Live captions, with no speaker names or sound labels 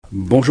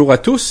Bonjour à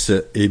tous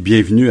et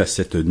bienvenue à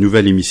cette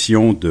nouvelle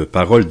émission de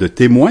Paroles de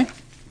témoins.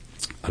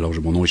 Alors,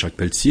 mon nom est Jacques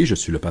Pelletier, je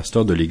suis le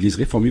pasteur de l'Église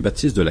réformée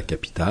baptiste de la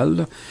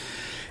capitale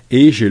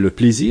et j'ai le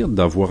plaisir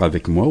d'avoir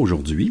avec moi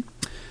aujourd'hui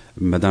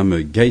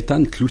Madame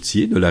Gaëtane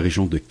Cloutier de la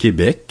région de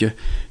Québec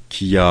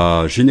qui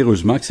a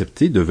généreusement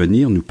accepté de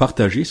venir nous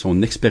partager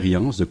son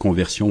expérience de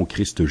conversion au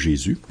Christ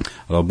Jésus.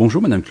 Alors,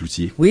 bonjour Madame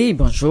Cloutier. Oui,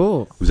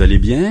 bonjour. Vous allez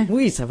bien?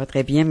 Oui, ça va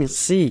très bien,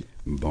 merci.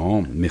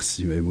 Bon,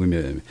 merci. Oui,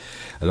 mais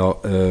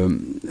alors,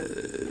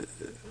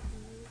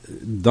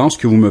 dans ce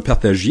que vous me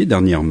partagiez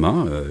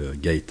dernièrement,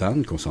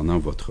 Gaëtane, concernant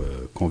votre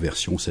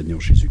conversion au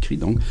Seigneur Jésus-Christ,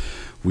 donc,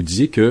 vous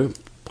disiez que,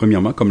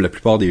 premièrement, comme la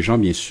plupart des gens,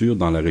 bien sûr,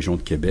 dans la région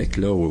de Québec,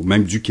 là, ou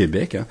même du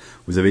Québec, hein,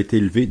 vous avez été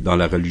élevé dans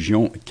la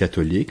religion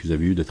catholique, vous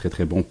avez eu de très,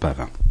 très bons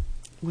parents.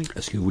 Oui.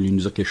 Est-ce que vous voulez nous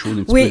dire quelque chose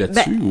un petit peu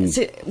là-dessus?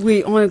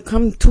 Oui,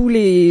 comme tous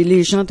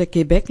les gens de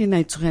Québec,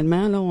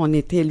 naturellement, là, on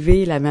était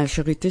élevés, la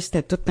majorité,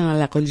 c'était tout dans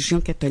la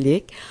religion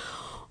catholique.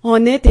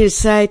 On était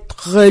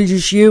être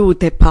religieux au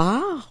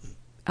départ.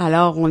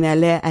 Alors, on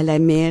allait à la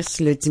messe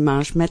le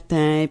dimanche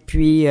matin,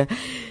 puis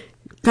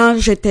quand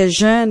j'étais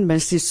jeune, ben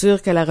c'est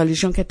sûr que la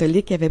religion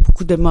catholique il y avait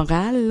beaucoup de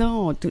morale.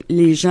 Là.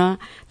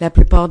 La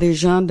plupart des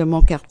gens de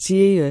mon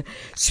quartier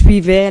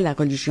suivaient la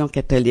religion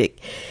catholique.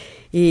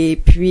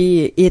 Et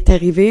puis, il est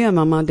arrivé à un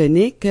moment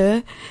donné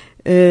que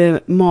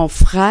mon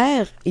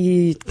frère,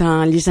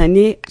 dans les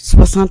années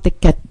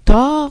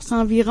 74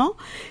 environ,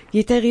 il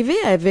est arrivé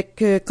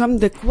avec comme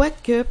de quoi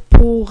que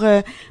pour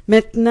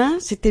maintenant,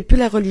 c'était plus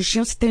la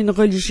religion, c'était une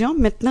religion.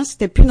 Maintenant,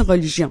 c'était plus une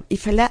religion. Il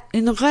fallait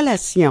une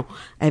relation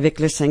avec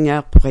le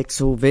Seigneur pour être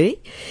sauvé.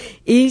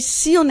 Et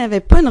si on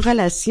n'avait pas une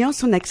relation,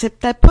 si on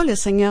n'acceptait pas le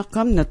Seigneur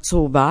comme notre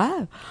sauveur,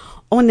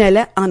 on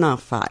allait en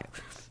enfer.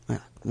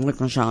 Moi,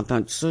 quand j'ai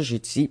entendu ça, j'ai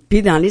dit...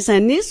 Puis dans les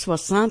années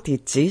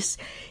 70,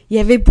 il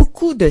y avait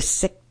beaucoup de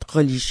sectes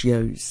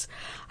religieuses.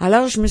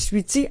 Alors, je me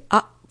suis dit,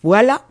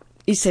 voilà,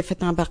 il s'est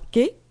fait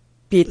embarquer,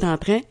 puis il est en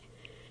train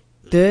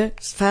de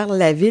se faire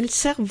laver le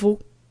cerveau.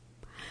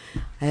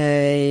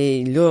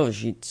 Et là,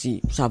 j'ai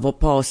dit, ça va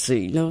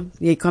passer, là.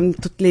 Il est comme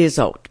toutes les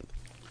autres.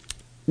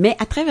 Mais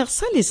à travers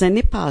ça, les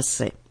années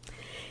passaient.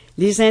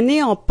 Les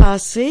années ont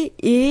passé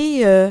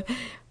et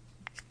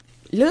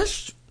là,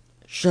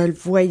 je le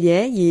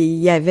voyais,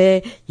 il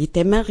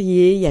était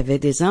marié, il avait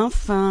des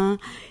enfants,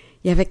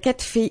 il avait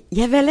 4 filles,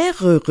 il avait l'air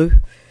heureux.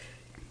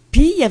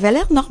 Puis, il avait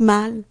l'air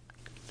normal.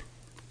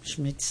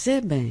 Je me disais,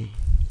 il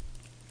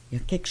y a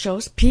quelque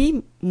chose.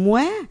 Puis,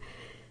 moi,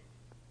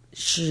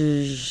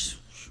 je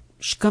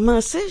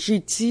commençais, j'ai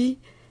dit,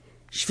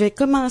 je vais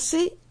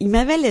commencer, il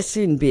m'avait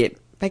laissé une Bible.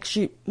 Fait que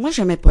moi,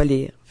 j'aimais pas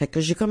lire. Fait que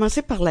j'ai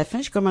commencé par la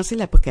fin, j'ai commencé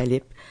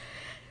l'Apocalypse.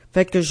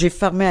 Fait que j'ai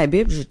fermé la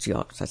Bible, j'ai dit,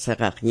 ça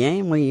sert à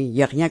rien, moi, il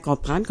y a rien à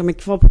comprendre. Comment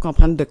ils font pour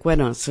comprendre de quoi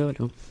dans ça,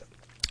 là?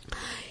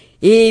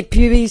 Et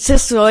puis, c'est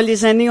ça,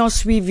 les années ont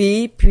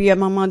suivi, puis à un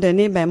moment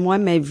donné, moi,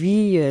 ma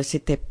vie,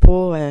 c'était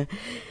pas,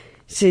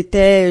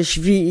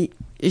 je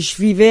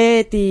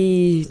vivais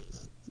des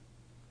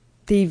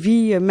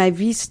vies, ma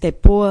vie, c'était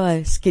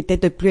pas ce qui était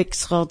de plus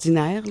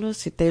extraordinaire, là.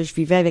 Je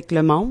vivais avec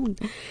le monde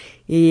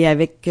et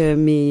avec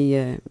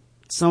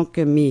disons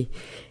que mes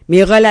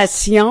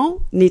relations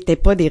n'étaient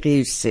pas des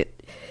réussites.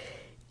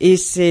 Et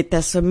c'est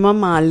à ce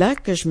moment-là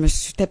que je me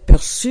suis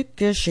aperçue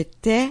que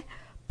j'étais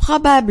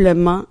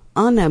probablement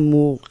en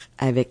amour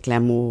avec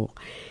l'amour.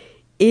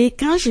 Et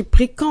quand j'ai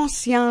pris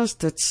conscience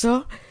de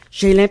ça,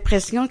 j'ai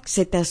l'impression que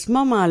c'est à ce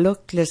moment-là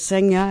que le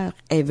Seigneur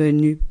est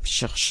venu me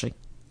chercher.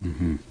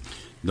 Mm-hmm.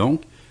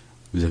 Donc,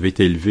 vous avez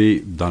été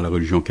élevé dans la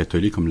religion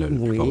catholique comme la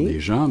plupart des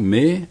gens,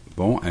 mais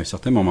bon, à un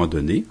certain moment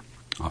donné,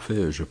 en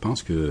fait, je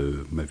pense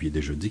que vous m'aviez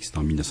déjà dit que c'était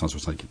en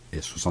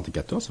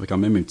 1974, ça fait quand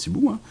même un petit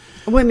bout, hein?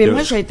 Oui, mais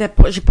moi, j'ai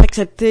pas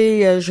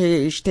accepté,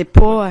 j'étais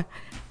pas...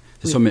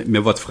 C'est ça, mais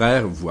votre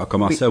frère a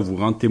commencé à vous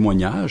rendre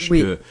témoignage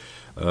que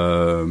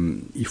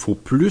il faut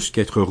plus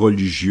qu'être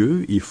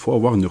religieux, il faut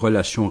avoir une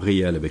relation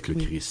réelle avec le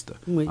Christ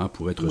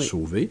pour être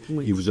sauvé.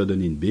 Oui. Il vous a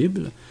donné une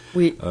Bible.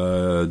 Oui.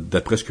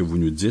 D'après ce que vous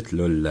nous dites,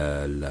 là,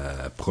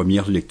 la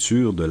première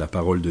lecture de la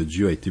parole de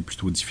Dieu a été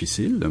plutôt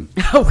difficile.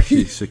 Ah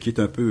oui. Ce qui est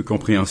un peu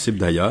compréhensible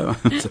d'ailleurs.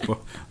 C'est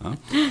pas, hein?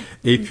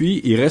 Et puis,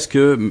 il reste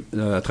que,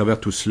 à travers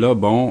tout cela,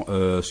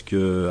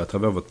 à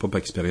travers votre propre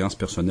expérience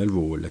personnelle,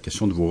 la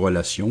question de vos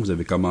relations, vous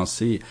avez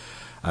commencé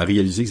à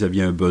réaliser que vous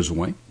aviez un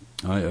besoin.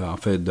 En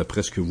fait,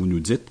 d'après ce que vous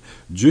nous dites,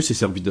 Dieu s'est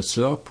servi de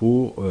cela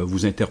pour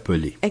vous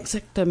interpeller.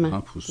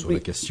 Exactement. Sur la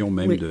question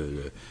même de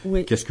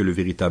qu'est-ce que le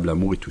véritable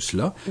amour et tout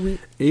cela. Oui.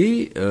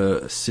 Et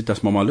c'est à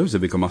ce moment-là que vous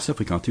avez commencé à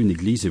fréquenter une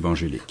église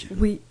évangélique.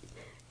 Oui.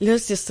 Là,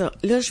 c'est ça.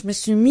 Là, je me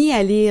suis mis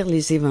à lire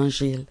les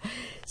évangiles.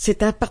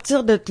 C'est à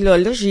partir de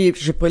là, j'ai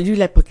pas lu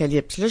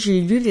l'Apocalypse. Là, j'ai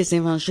lu les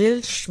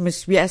évangiles. Je me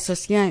suis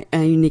associée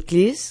à une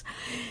église.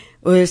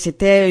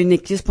 C'était une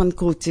église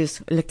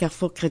pentecôtiste, le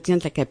Carrefour chrétien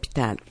de la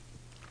capitale.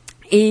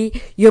 Et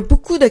il y a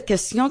beaucoup de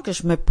questions que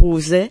je me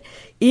posais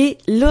et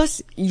là,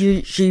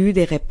 j'ai eu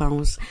des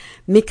réponses.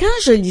 Mais quand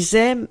je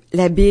lisais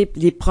la Bible,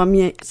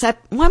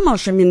 moi, mon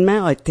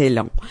cheminement a été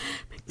long.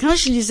 quand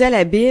je lisais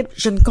la Bible,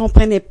 je ne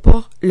comprenais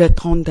pas le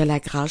trône de la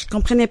grâce. Je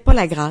comprenais pas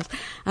la grâce.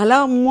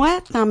 Alors moi,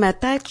 dans ma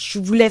tête, je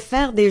voulais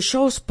faire des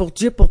choses pour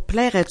Dieu, pour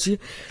plaire à Dieu.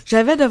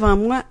 J'avais devant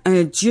moi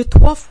un Dieu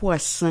 3 fois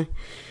saint.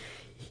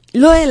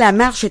 Là, la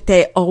marche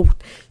était haute.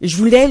 Je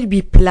voulais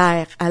lui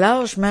plaire.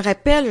 Alors, je me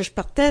rappelle, je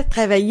partais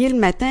travailler le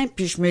matin,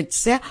 puis je me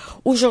disais,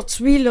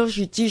 aujourd'hui, là,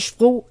 j'ai dit, je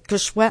faut que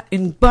je sois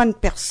une bonne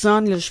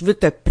personne, là, je veux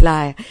te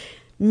plaire.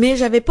 Mais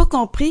j'avais pas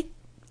compris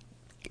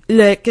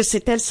que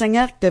c'était le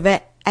Seigneur qui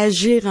devait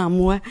agir en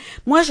moi.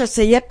 Moi,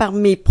 j'essayais par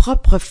mes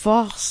propres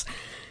forces.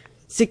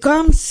 C'est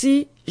comme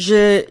si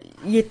il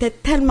était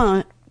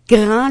tellement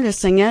grand, le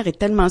Seigneur est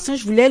tellement saint,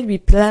 je voulais lui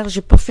plaire.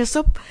 J'ai pas fait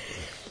ça.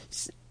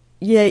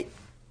 Il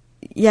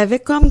y avait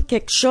comme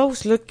quelque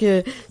chose, là,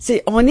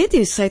 on est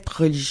des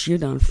êtres religieux,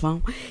 dans le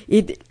fond.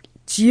 Et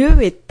Dieu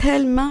est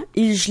tellement,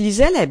 et je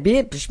lisais la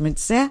Bible, puis je me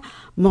disais,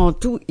 mon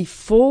tout, il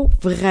faut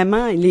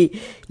vraiment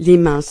les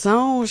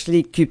mensonges,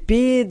 les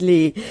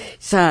cupides,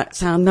 ça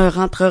ne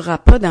rentrera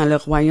pas dans le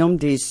royaume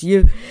des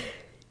cieux.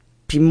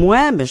 Puis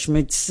moi, je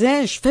me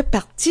disais, je fais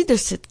partie de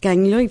cette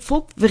gang-là, il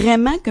faut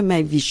vraiment que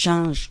ma vie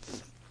change.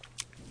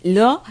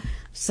 Là,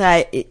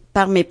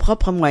 par mes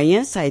propres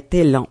moyens, ça a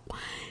été long.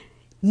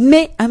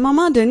 Mais, à un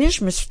moment donné,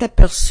 je me suis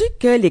aperçue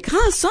que les grands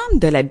hommes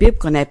de la Bible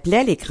qu'on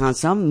appelait les grands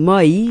hommes,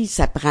 Moïse,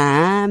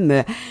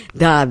 Abraham,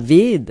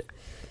 David,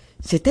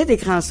 c'était des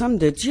grands hommes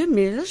de Dieu,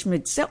 mais là, je me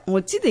disais, on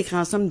dit des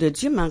grands hommes de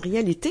Dieu, mais en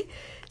réalité,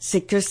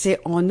 c'est que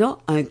on a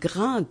un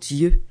grand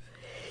Dieu.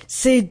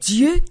 C'est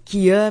Dieu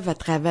qui œuvre à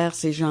travers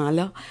ces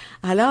gens-là.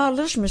 Alors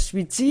là, je me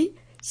suis dit,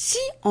 si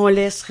on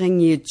laisse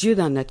régner Dieu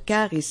dans notre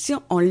cœur et si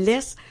on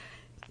laisse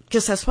que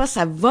ce soit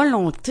sa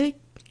volonté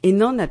et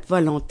non notre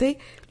volonté,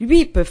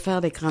 lui, il peut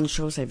faire des grandes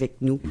choses avec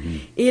nous.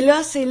 Et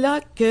là, c'est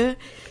là que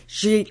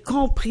j'ai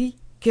compris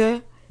que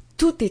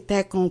tout était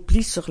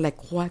accompli sur la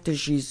croix de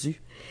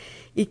Jésus.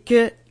 Et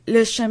que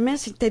le chemin,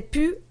 c'était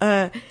plus...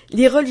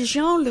 les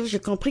religions, là, j'ai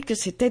compris que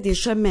c'était des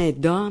chemins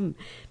d'hommes,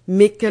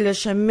 mais que le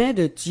chemin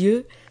de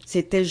Dieu,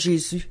 c'était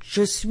Jésus.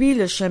 Je suis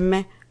le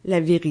chemin, la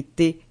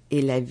vérité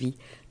et la vie.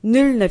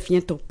 Nul ne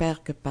vient au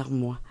Père que par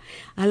moi.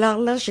 Alors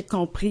là, j'ai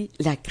compris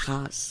la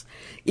grâce.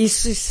 Et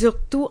c'est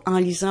surtout en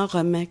lisant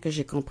Romains que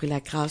j'ai compris la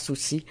grâce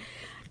aussi.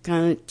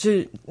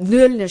 Nul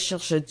ne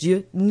cherche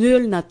Dieu,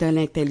 nul n'a de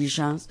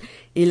l'intelligence.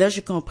 Et là,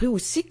 j'ai compris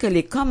aussi que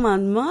les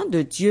commandements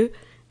de Dieu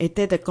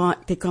étaient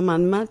des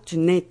commandements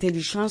d'une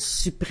intelligence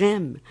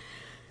suprême.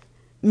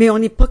 Mais on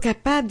n'est pas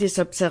capable de les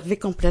observer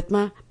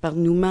complètement par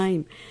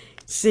nous-mêmes.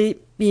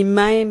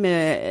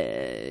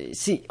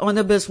 On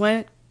a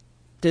besoin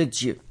de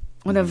Dieu.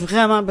 On a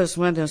vraiment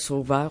besoin d'un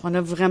sauveur. On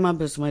a vraiment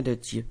besoin de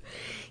Dieu.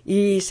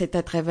 Et c'est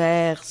à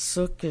travers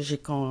ça que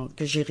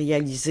j'ai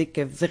réalisé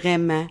que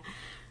vraiment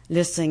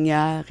le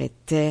Seigneur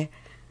était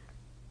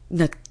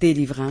notre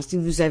délivrance. Il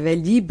nous avait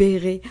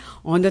libérés.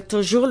 On a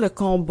toujours le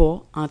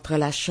combat entre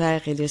la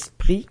chair et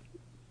l'esprit.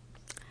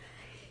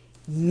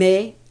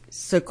 Mais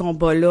ce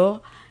combat-là,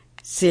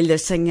 c'est le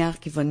Seigneur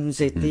qui va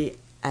nous aider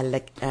à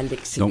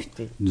l'exécuter. Donc,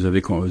 vous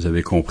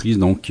avez compris,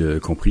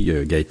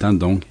 Gaëtan,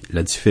 donc,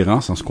 la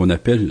différence en ce qu'on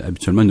appelle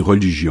habituellement une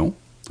religion,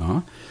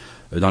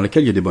 dans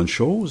laquelle il y a des bonnes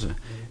choses,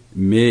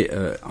 mais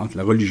entre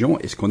la religion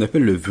et ce qu'on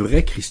appelle le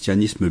vrai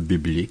christianisme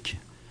biblique,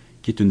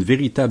 qui est une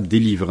véritable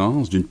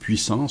délivrance d'une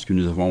puissance que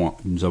nous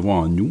avons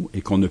en nous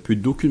et qu'on ne peut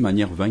d'aucune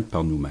manière vaincre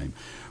par nous-mêmes.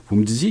 Vous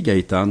me disiez,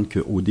 Gaëtan,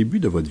 qu'au début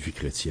de votre vie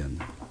chrétienne,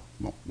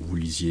 vous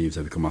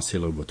avez commencé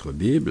à lire votre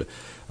Bible,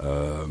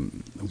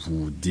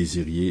 vous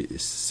désiriez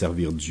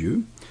servir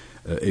Dieu,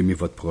 aimer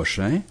votre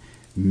prochain,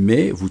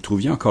 mais vous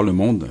trouviez encore le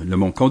monde.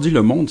 Quand on dit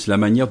le monde, c'est la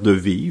manière de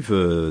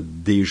vivre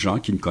des gens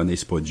qui ne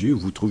connaissent pas Dieu.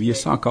 Vous trouviez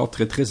ça encore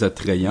très, très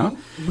attrayant.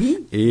 Oui.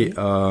 Et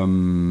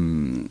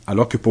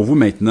alors que pour vous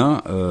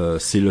maintenant,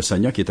 c'est le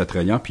Seigneur qui est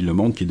attrayant, puis le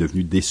monde qui est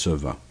devenu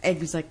décevant.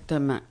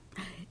 Exactement.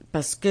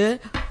 Parce que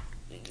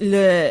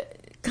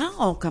quand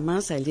on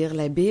commence à lire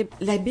la Bible,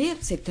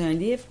 c'est un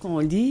livre qu'on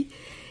lit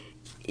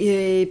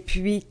et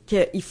puis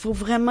qu'il faut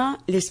vraiment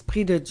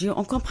l'Esprit de Dieu.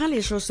 On comprend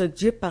les choses de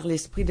Dieu par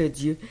l'Esprit de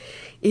Dieu.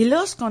 Et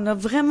lorsqu'on a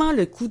vraiment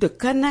le coup de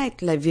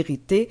connaître la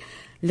vérité,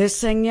 le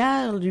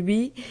Seigneur,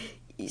 lui,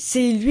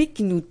 c'est lui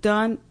qui nous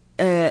donne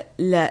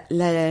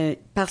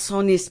par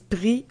son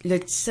Esprit le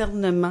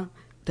discernement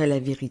de la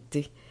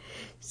vérité.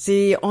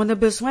 On a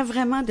besoin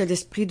vraiment de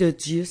l'Esprit de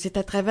Dieu. C'est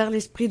à travers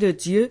l'Esprit de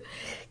Dieu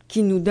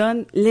qui nous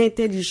donne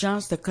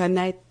l'intelligence de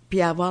connaître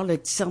puis avoir le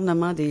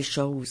discernement des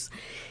choses.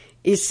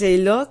 Et c'est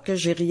là que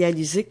j'ai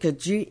réalisé que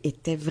Dieu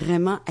était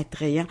vraiment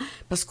attrayant.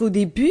 Parce qu'au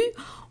début,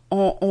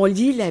 on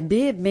lit la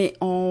Bible, mais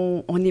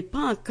on n'est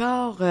pas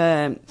encore...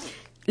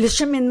 le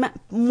cheminement,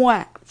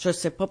 moi, je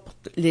sais pas pour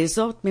les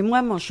autres, mais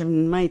moi, mon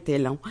cheminement était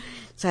long.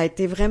 Ça a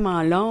été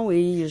vraiment long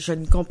et je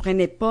ne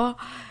comprenais pas...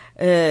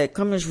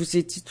 comme je vous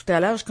ai dit tout à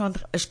l'heure,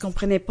 je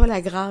comprenais pas la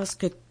grâce,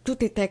 que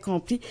tout était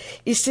accompli.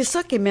 Et c'est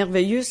ça qui est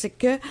merveilleux, c'est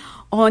que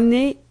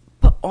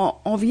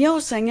on vient au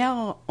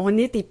Seigneur, on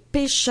est des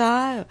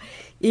pécheurs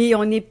et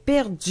on est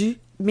perdus,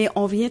 mais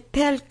on vient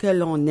tel que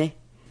l'on est.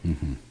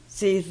 Mm-hmm.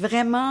 C'est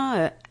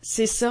vraiment,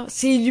 c'est ça.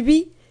 C'est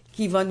lui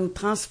qui va nous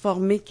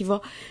transformer, qui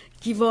va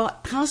qui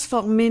va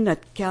transformer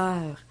notre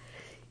cœur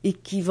et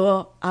qui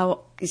va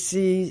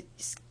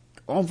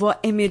on va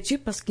aimer Dieu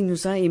parce qu'il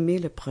nous a aimés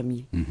le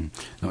premier.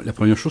 Alors, la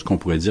première chose qu'on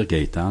pourrait dire,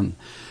 Gaëtan,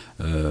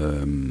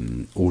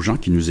 aux gens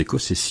qui nous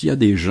écoutent, c'est s'il y a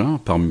des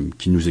gens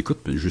qui nous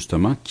écoutent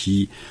justement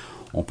qui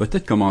ont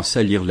peut-être commencé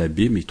à lire la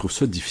Bible, mais ils trouvent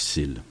ça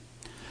difficile.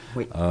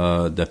 Oui.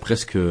 D'après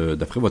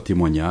votre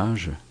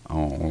témoignage,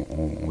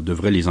 on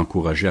devrait les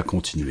encourager à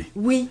continuer.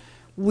 Oui.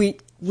 Oui.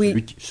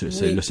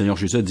 Le Seigneur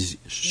Jésus a dit,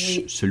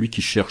 celui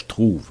qui cherche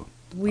trouve.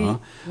 Oui, hein?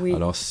 oui.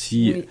 Alors,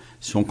 si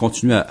on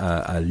continue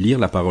à lire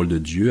la parole de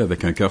Dieu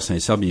avec un cœur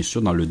sincère, bien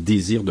sûr, dans le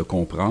désir de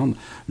comprendre,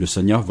 le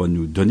Seigneur va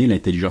nous donner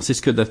l'intelligence.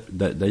 C'est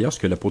d'ailleurs ce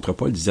que l'apôtre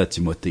Paul disait à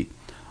Timothée.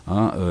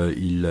 Hein?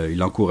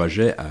 Il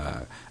encourageait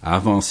à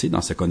avancer dans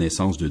sa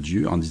connaissance de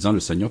Dieu en disant, le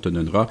Seigneur te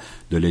donnera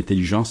de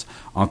l'intelligence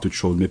en toutes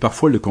choses. Mais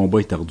parfois, le combat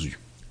est ardu.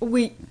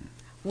 Oui.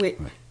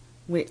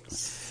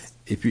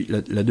 Et puis,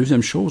 la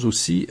deuxième chose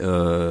aussi,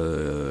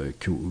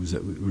 que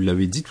vous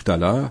l'avez dit tout à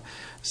l'heure,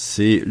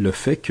 c'est le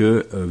fait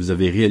que vous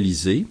avez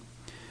réalisé,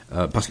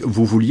 parce que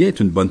vous vouliez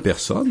être une bonne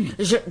personne.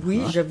 Je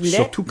voulais.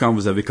 Surtout quand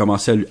vous avez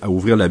commencé à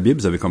ouvrir la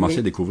Bible, vous avez commencé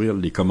à découvrir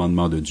les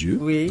commandements de Dieu.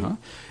 Oui. Hein?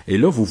 Et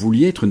là, vous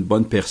vouliez être une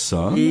bonne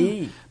personne,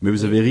 mais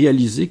vous avez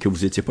réalisé que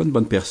vous n'étiez pas une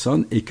bonne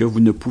personne et que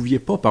vous ne pouviez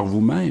pas par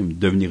vous-même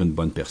devenir une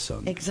bonne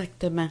personne.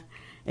 Exactement.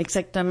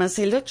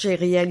 C'est là que j'ai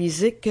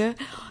réalisé que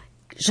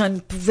je ne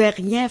pouvais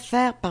rien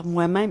faire par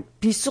moi-même.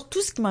 Puis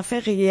surtout, ce qui m'a fait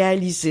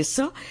réaliser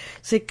ça,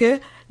 c'est que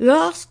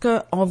lorsque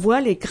on voit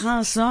les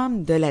grands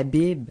hommes de la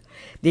Bible,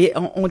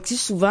 on dit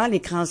souvent les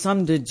grands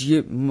hommes de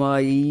Dieu,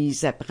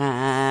 Moïse,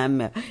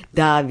 Abraham,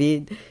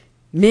 David,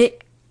 mais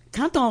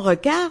quand on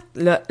regarde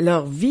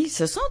leur vie,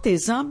 ce sont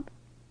des hommes,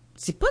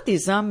 c'est pas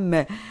des hommes,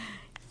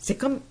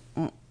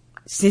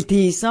 c'est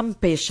des hommes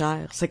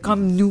pécheurs, c'est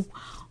comme nous.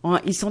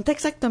 Ils sont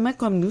exactement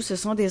comme nous, ce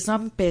sont des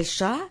hommes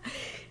pécheurs.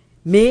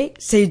 Mais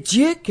c'est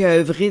Dieu qui a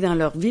œuvré dans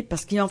leur vie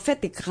parce qu'ils ont fait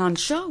des grandes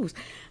choses.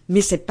 Mais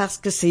c'est parce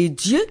que c'est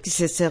Dieu qui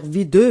s'est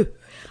servi d'eux.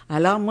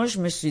 Alors moi, je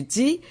me suis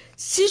dit,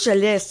 si je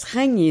laisse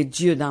régner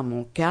Dieu dans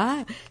mon cœur,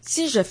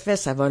 si je fais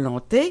sa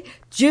volonté,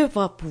 Dieu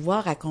va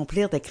pouvoir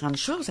accomplir des grandes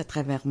choses à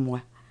travers moi.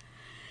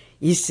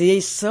 Et c'est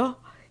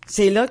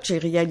là que j'ai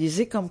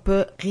réalisé qu'on ne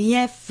peut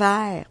rien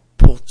faire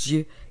pour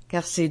Dieu,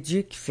 car c'est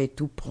Dieu qui fait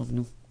tout pour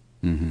nous.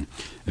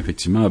 Mm-hmm.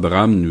 Effectivement,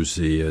 Abraham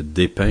nous est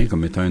dépeint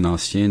comme étant un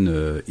ancien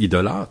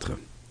idolâtre.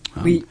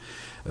 Hein? Oui.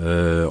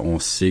 On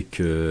sait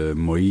que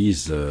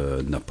Moïse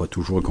n'a pas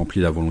toujours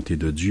accompli la volonté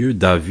de Dieu.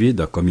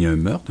 David a commis un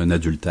meurtre, un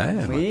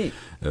adultère,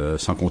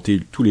 sans compter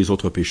tous les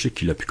autres péchés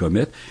qu'il a pu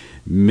commettre.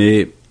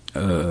 Mais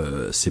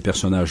ces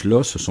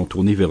personnages-là se sont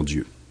tournés vers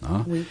Dieu.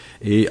 Hein? Oui.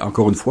 Et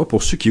encore une fois,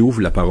 pour ceux qui ouvrent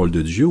la parole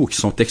de Dieu ou qui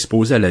sont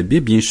exposés à la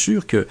Bible, bien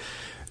sûr que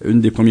une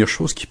des premières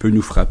choses qui peut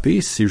nous frapper,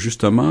 c'est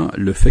justement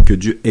le fait que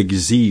Dieu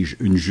exige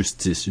une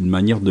justice, une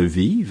manière de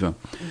vivre,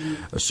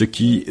 ce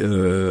qui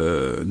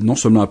non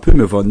seulement peut,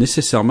 mais va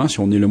nécessairement, si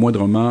on est le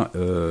moindrement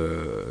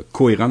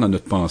cohérent dans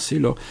notre pensée,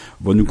 là,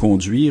 va nous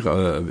conduire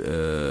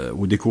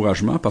au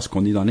découragement parce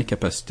qu'on est dans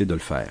l'incapacité de le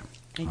faire.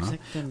 Exactement.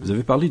 Hein? Vous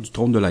avez parlé du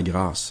trône de la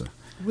grâce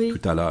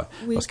tout à l'heure,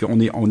 parce qu'on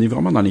est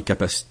vraiment dans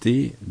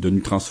l'incapacité de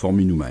nous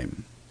transformer nous-mêmes.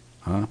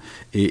 Hein,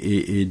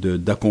 et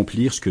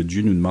d'accomplir ce que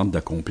Dieu nous demande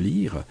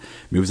d'accomplir.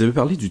 Mais vous avez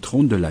parlé du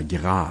trône de la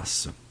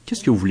grâce.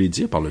 Qu'est-ce que vous voulez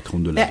dire par le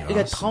trône de la grâce?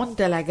 Le trône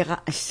de la grâce,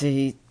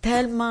 c'est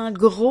tellement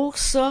gros,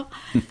 ça.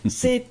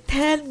 C'est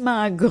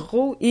tellement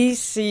gros et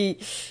c'est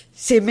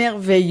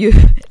merveilleux.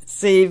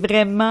 C'est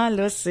vraiment,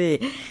 là, c'est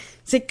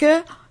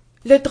que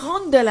le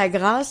trône de la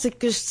grâce, c'est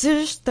que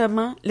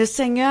justement, le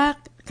Seigneur,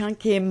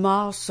 quand il est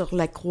mort sur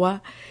la croix,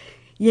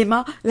 il est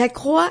mort. La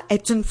croix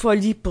est une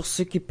folie pour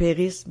ceux qui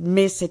périssent,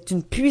 mais c'est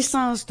une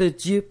puissance de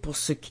Dieu pour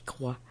ceux qui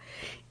croient.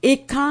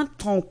 Et quand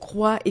on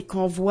croit et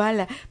qu'on voit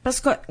parce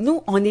que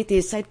nous, on est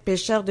des êtres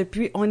pécheurs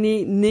depuis, on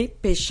est nés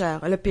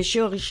pécheurs, le péché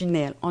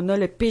originel. On a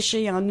le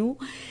péché en nous.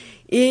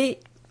 Et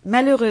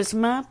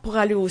malheureusement, pour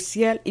aller au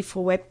ciel, il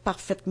faut être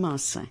parfaitement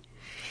saint.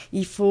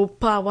 Il faut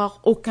pas avoir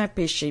aucun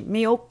péché.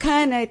 Mais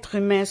aucun être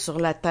humain sur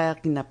la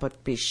terre qui n'a pas de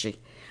péché.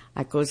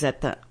 À cause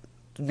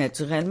de,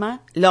 naturellement,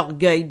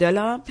 l'orgueil de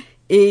l'homme.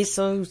 Et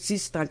ça aussi,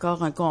 c'est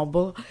encore un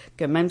combat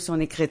que même si on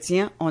est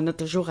chrétien, on a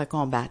toujours à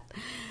combattre.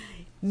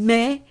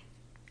 Mais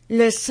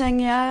le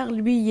Seigneur,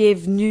 lui, il est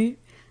venu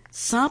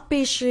sans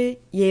péché,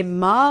 il est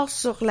mort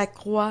sur la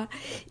croix.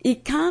 Et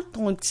quand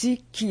on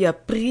dit qu'il a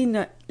pris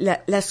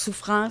la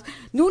souffrance,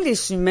 nous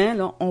les humains,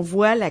 là, on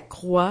voit la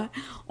croix,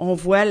 on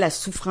voit la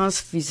souffrance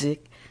physique.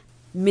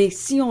 Mais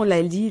si on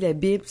la lit, la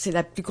Bible, c'est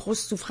la plus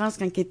grosse souffrance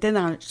quand il était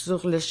dans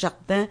le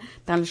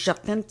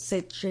jardin de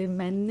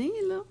Gethsémani,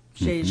 là.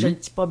 Je le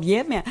dis pas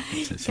bien, mais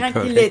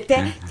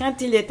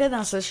quand il était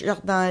dans ce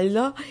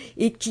jardin-là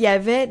et qu'il y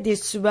avait des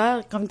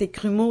sueurs comme des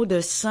grumeaux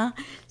de sang,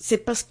 c'est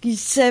parce qu'il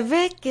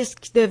savait qu'est-ce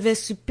qu'il devait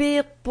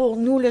subir pour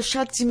nous, le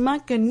châtiment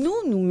que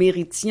nous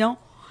méritions.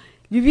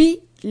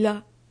 Lui,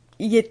 là,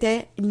 il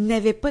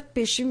n'avait pas de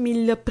péché, mais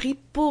il l'a pris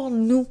pour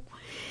nous.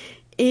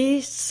 Et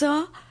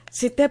ça,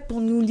 c'était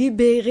pour nous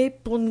libérer,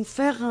 pour nous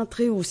faire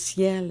rentrer au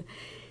ciel.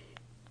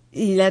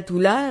 Et la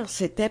douleur,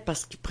 c'était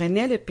parce qu'il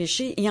prenait le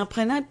péché. Et en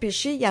prenant le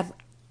péché,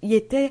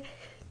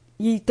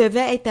 il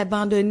devait être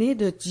abandonné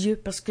de Dieu.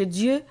 Parce que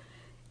Dieu,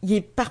 il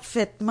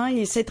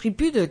est cette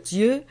tribu de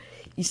Dieu.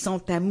 Ils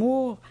sont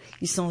amour,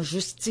 ils sont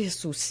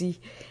justice aussi.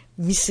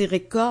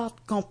 Miséricorde,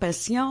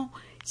 compassion.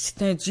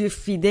 C'est un Dieu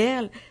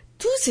fidèle.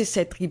 Tous ces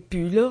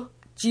attributs-là,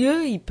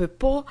 Dieu, il peut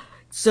pas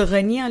se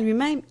renier en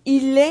lui-même.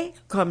 Il est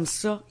comme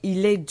ça.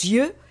 Il est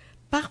Dieu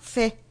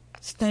parfait.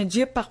 C'est un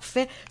Dieu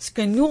parfait, ce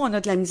que nous, on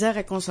a de la misère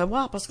à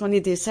concevoir parce qu'on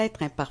est des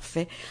êtres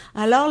imparfaits.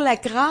 Alors, la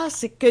grâce,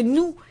 c'est que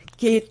nous,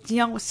 qui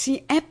étions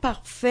si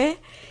imparfaits,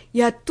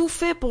 il a tout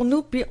fait pour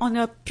nous, puis on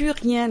n'a plus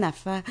rien à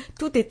faire.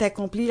 Tout est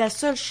accompli. La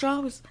seule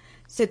chose,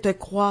 c'est de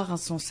croire en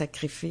son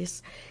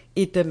sacrifice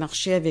et de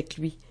marcher avec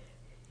lui.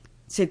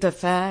 C'est de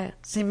faire,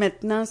 c'est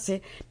maintenant,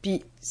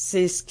 puis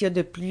c'est ce qu'il y a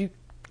de plus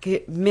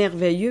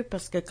merveilleux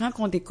parce que quand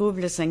on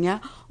découvre le Seigneur,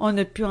 on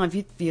n'a plus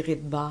envie de virer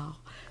de bord.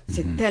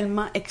 C'est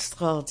tellement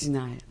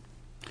extraordinaire.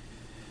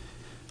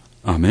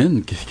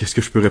 Amen. Qu'est-ce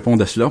que je peux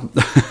répondre à cela?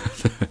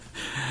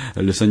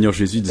 Le Seigneur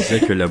Jésus disait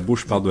que la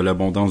bouche parle de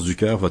l'abondance du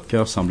cœur. Votre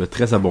cœur semble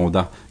très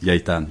abondant,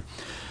 Gaëtan.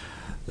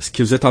 Ce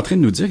que vous êtes en train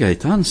de nous dire,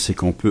 Gaëtan, c'est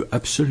qu'on peut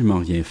absolument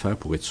rien faire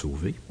pour être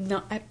sauvé.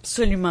 Non,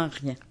 absolument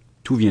rien.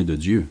 Tout vient de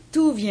Dieu.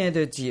 Tout vient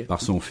de Dieu.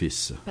 Par son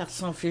Fils. Par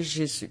son Fils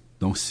Jésus.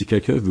 Donc, si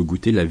quelqu'un veut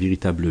goûter la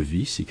véritable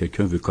vie, si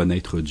quelqu'un veut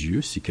connaître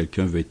Dieu, si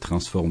quelqu'un veut être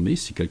transformé,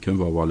 si quelqu'un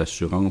veut avoir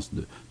l'assurance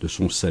de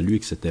son salut,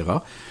 etc.,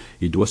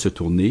 il doit se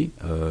tourner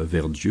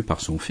vers Dieu par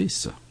son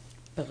Fils.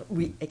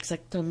 Oui,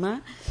 exactement.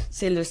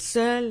 C'est le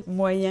seul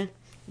moyen.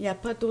 Il n'y a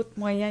pas d'autre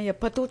moyen, il n'y a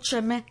pas d'autre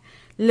chemin.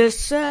 Le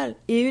seul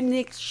et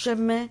unique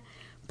chemin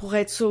pour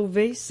être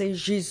sauvé, c'est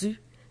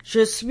Jésus.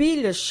 Je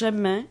suis le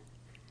chemin,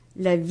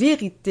 la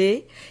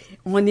vérité.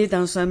 On est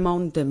dans un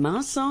monde de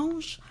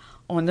mensonges.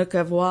 On n'a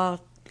qu'à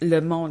voir le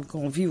monde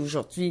qu'on vit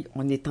aujourd'hui.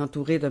 On est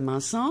entouré de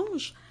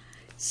mensonges.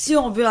 Si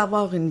on veut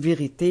avoir une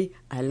vérité,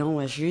 allons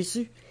à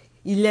Jésus.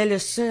 Il est le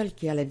seul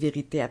qui a la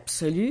vérité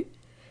absolue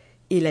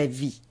et la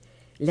vie.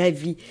 La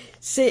vie.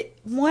 C'est,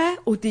 moi,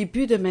 au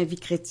début de ma vie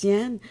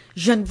chrétienne,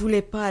 je ne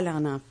voulais pas aller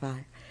en enfer.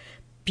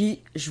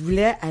 Puis, je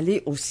voulais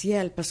aller au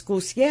ciel, parce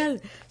qu'au ciel,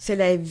 c'est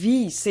la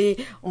vie,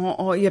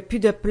 il y a plus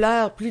de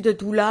pleurs, plus de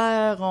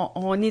douleurs,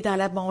 on est dans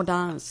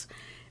l'abondance.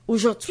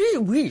 Aujourd'hui,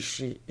 oui,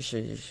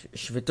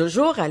 je veux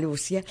toujours aller au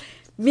ciel,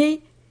 mais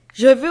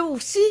je veux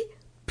aussi,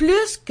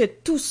 plus que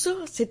tout ça,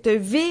 c'est de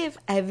vivre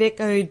avec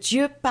un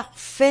Dieu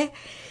parfait,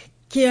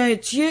 qui est un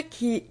Dieu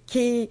qui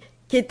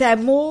est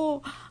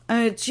amour,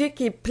 un Dieu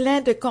qui est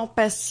plein de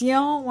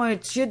compassion, un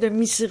Dieu de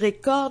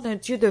miséricorde, un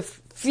Dieu de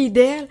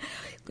fidèle.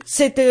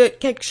 C'est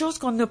quelque chose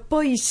qu'on n'a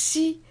pas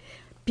ici.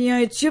 Puis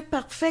un Dieu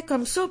parfait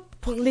comme ça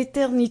pour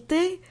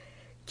l'éternité,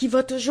 qui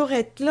va toujours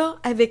être là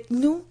avec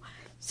nous.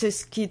 C'est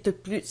ce qui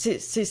c'est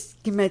ce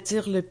qui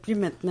m'attire le plus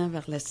maintenant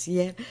vers le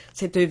ciel,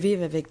 c'est de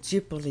vivre avec Dieu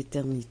pour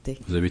l'éternité.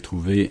 Vous avez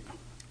trouvé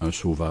un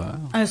sauveur.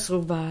 Un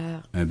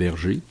sauveur. Un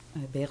berger.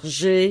 Un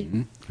berger.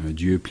 Un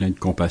Dieu plein de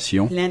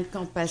compassion. Plein de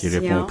compassion. Qui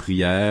répond aux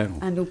prières.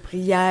 À nos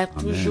prières,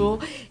 Amen. toujours.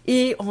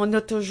 Et on a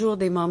toujours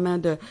des moments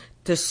de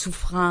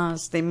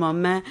souffrance, des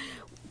moments...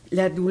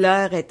 La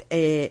douleur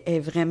est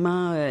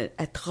vraiment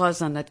atroce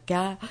dans notre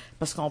cœur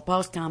parce qu'on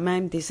passe quand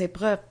même des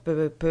épreuves.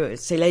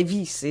 C'est la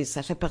vie,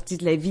 ça fait partie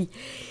de la vie.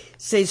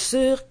 C'est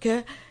sûr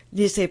que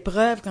les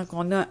épreuves, quand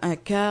on a un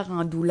cœur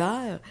en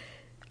douleur,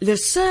 le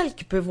seul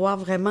qui peut voir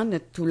vraiment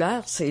notre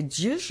douleur, c'est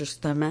Dieu,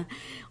 justement.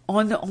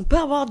 On peut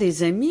avoir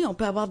des amis, on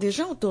peut avoir des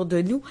gens autour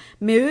de nous,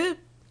 mais eux,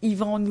 ils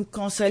vont nous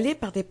consoler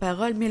par des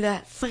paroles. Mais la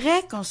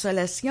vraie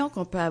consolation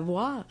qu'on peut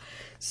avoir,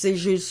 c'est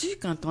Jésus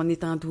quand on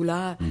est en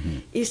douleur.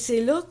 Et c'est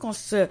là qu'on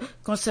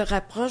se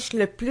rapproche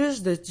le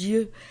plus de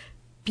Dieu.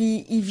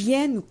 Puis il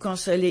vient nous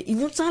consoler. Il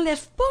nous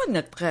enlève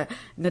pas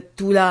notre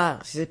douleur.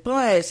 C'est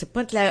pas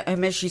un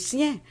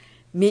magicien,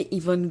 mais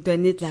il va nous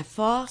donner de la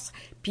force.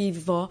 Puis il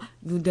va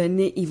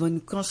nous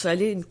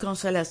consoler, une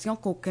consolation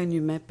qu'aucun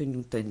humain peut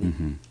nous donner.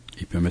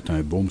 Il peut mettre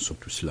un baume sur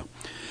tout cela.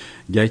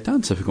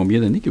 Gaëtan, ça fait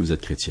combien d'années que vous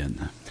êtes chrétienne?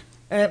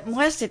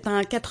 Moi, c'est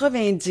en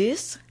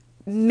 90,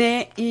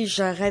 mais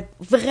j'aurais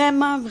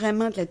vraiment,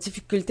 vraiment de la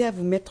difficulté à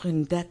vous mettre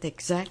une date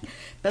exacte.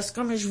 Parce que,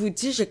 comme je vous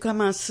dis, j'ai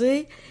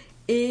commencé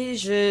et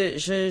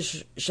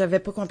j'avais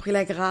pas compris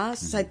la grâce.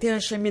 Ça a été un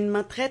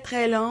cheminement très,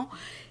 très long.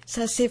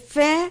 Ça s'est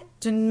fait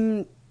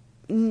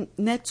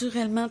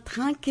naturellement,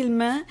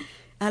 tranquillement.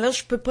 Alors,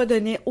 je peux pas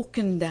donner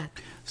aucune date.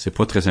 C'est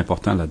pas très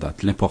important, la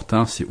date.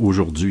 L'important, c'est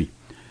aujourd'hui.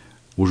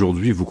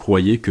 Aujourd'hui, vous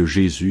croyez que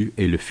Jésus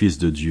est le Fils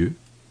de Dieu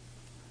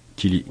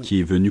qui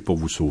est venu pour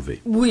vous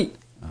sauver. Oui.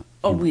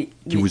 Oh oui.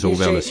 Qui vous a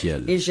ouvert le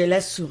ciel. Et j'ai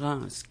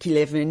l'assurance qu'il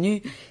est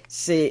venu.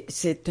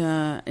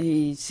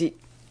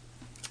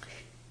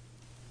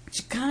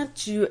 Quand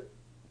tu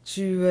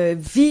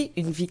vis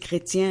une vie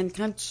chrétienne,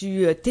 quand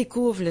tu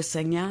découvres le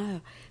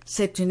Seigneur,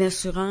 c'est une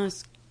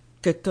assurance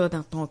que tu as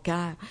dans ton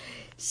cœur.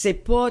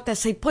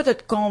 T'essayes pas de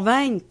te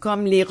convaincre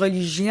comme les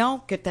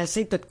religions, que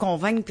t'essayes de te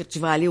convaincre que tu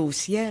vas aller au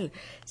ciel.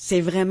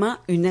 C'est vraiment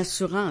une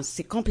assurance.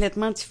 C'est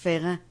complètement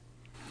différent.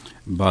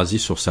 Basé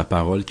sur sa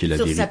parole qui est la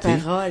sur vérité. sa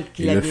parole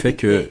qui est et la le fait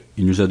vérité.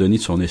 qu'il nous a donné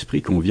de son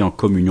esprit, qu'on vit en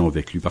communion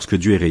avec lui, parce que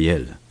Dieu est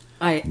réel.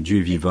 Ouais. Dieu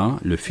est vivant,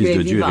 le Fils Dieu est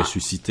de Dieu est vivant.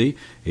 ressuscité,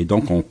 et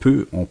donc on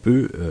peut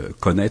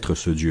connaître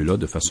ce Dieu-là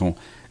de façon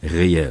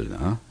réelle.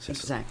 Hein? C'est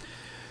ça. Exact.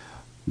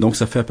 Donc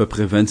ça fait à peu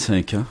près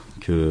 25 ans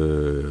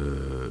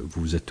que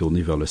vous vous êtes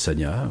tourné vers le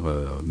Seigneur,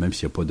 même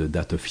s'il n'y a pas de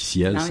date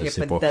officielle. Non, ça, il n'y a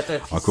c'est pas de date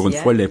officielle. Encore une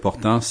fois,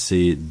 l'important,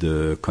 c'est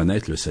de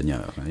connaître le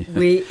Seigneur. Hein?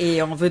 Oui,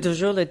 et on veut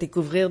toujours le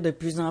découvrir de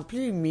plus en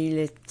plus, mais il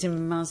est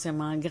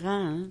immensément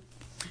grand. Hein?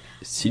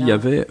 S'il y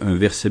avait un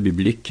verset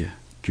biblique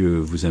que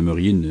vous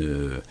aimeriez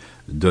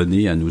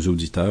donner à nos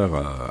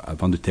auditeurs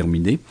avant de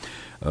terminer,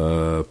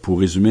 pour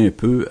résumer un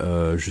peu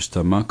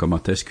justement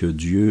comment est-ce que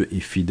Dieu est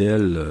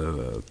fidèle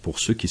pour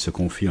ceux qui se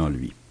confient en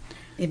lui.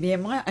 Eh bien,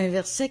 moi, un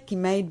verset qui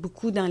m'aide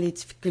beaucoup dans les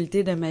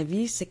difficultés de ma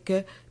vie, c'est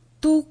que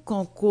tout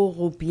concourt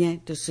au bien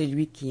de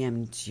celui qui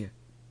aime Dieu.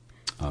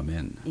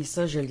 Amen. Et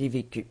ça, je l'ai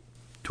vécu.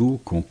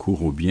 Tout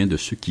concourt au bien de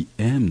ceux qui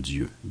aiment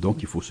Dieu. Donc,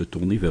 il faut se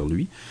tourner vers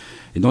lui.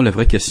 Et donc, la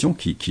vraie question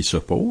qui se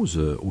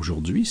pose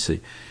aujourd'hui, c'est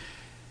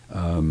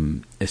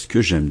est-ce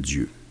que j'aime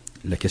Dieu?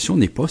 La question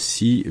n'est pas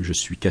si je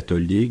suis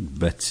catholique,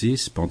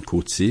 baptiste,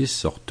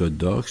 pentecôtiste,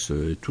 orthodoxe,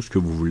 tout ce que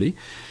vous voulez.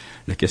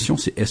 La question,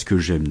 c'est est-ce que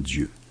j'aime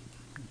Dieu?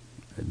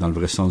 Dans le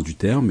vrai sens du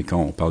terme, et quand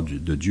on parle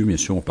de Dieu, bien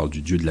sûr, on parle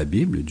du Dieu de la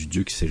Bible, du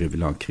Dieu qui s'est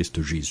révélé en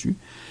Christ Jésus.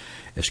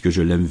 Est-ce que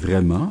je l'aime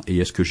vraiment et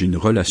est-ce que j'ai une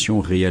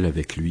relation réelle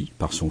avec lui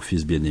par son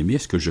Fils bien-aimé?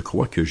 Est-ce que je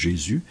crois que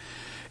Jésus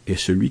est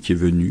celui qui est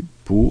venu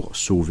pour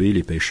sauver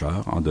les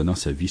pécheurs en donnant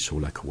sa vie sur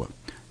la croix?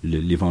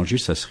 L'Évangile,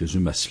 ça se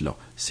résume à cela.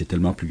 C'est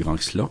tellement plus grand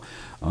que cela.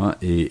 Hein?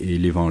 Et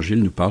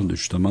l'Évangile nous parle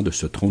justement de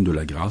ce trône de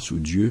la grâce où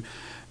Dieu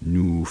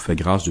nous fait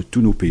grâce de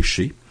tous nos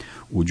péchés,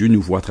 où Dieu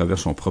nous voit à travers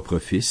son propre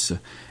Fils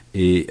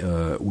et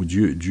où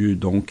Dieu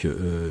donc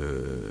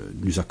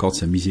nous accorde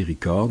sa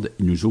miséricorde,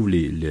 il nous ouvre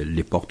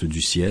les portes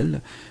du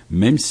ciel,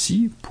 même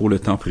si pour le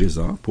temps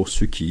présent, pour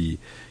ceux qui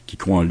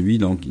croient en lui,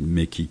 donc,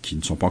 mais qui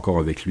ne sont pas encore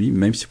avec lui,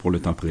 même si pour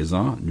le temps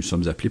présent, nous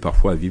sommes appelés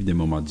parfois à vivre des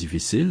moments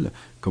difficiles,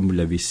 comme vous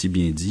l'avez si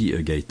bien dit,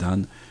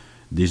 Gaëtan,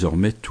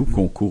 désormais tout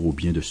concourt au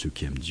bien de ceux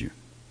qui aiment Dieu.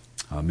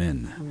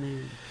 Amen.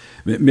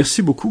 Amen.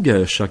 Merci beaucoup,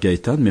 cher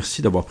Gaëtan.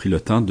 Merci d'avoir pris le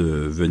temps de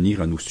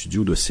venir à nos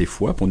studios de C'est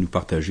Foi pour nous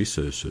partager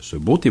ce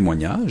beau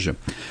témoignage.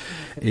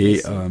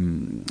 Et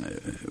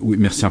oui,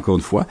 merci encore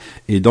une fois.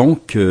 Et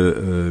donc,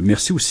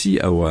 merci aussi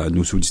à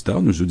nos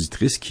auditeurs, nos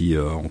auditrices qui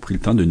ont pris le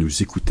temps de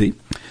nous écouter.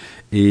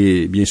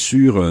 Et bien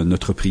sûr,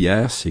 notre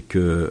prière, c'est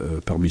que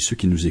parmi ceux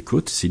qui nous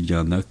écoutent, s'il y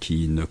en a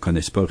qui ne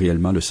connaissent pas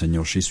réellement le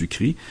Seigneur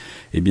Jésus-Christ,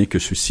 eh bien que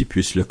ceux-ci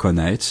puissent le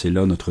connaître. C'est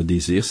là notre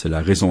désir, c'est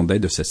la raison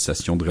d'être de cette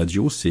station de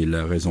radio, c'est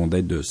la raison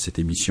d'être de cette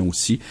émission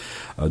aussi,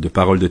 de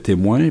Paroles de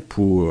témoins,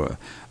 pour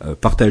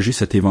partager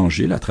cet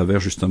évangile à travers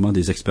justement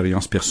des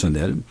expériences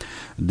personnelles,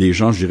 des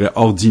gens, je dirais,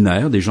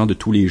 ordinaires, des gens de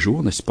tous les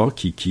jours, n'est-ce pas,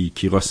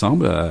 qui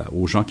ressemblent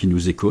aux gens qui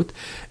nous écoutent,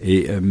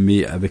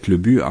 mais avec le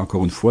but,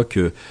 encore une fois,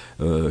 que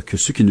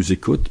ceux qui nous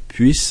écoutent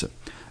puissent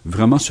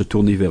vraiment se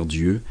tourner vers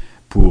Dieu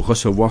pour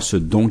recevoir ce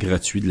don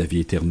gratuit de la vie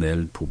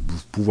éternelle, pour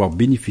pouvoir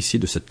bénéficier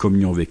de cette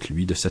communion avec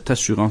lui, de cette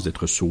assurance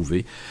d'être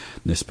sauvé,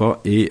 n'est-ce pas,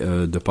 et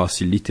de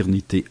passer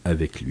l'éternité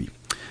avec lui.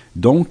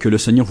 Donc, que le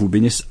Seigneur vous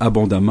bénisse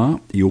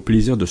abondamment et au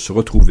plaisir de se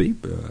retrouver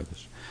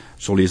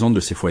sur les ondes de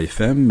C'est Foi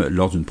FM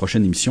lors d'une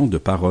prochaine émission de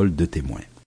Paroles de témoins.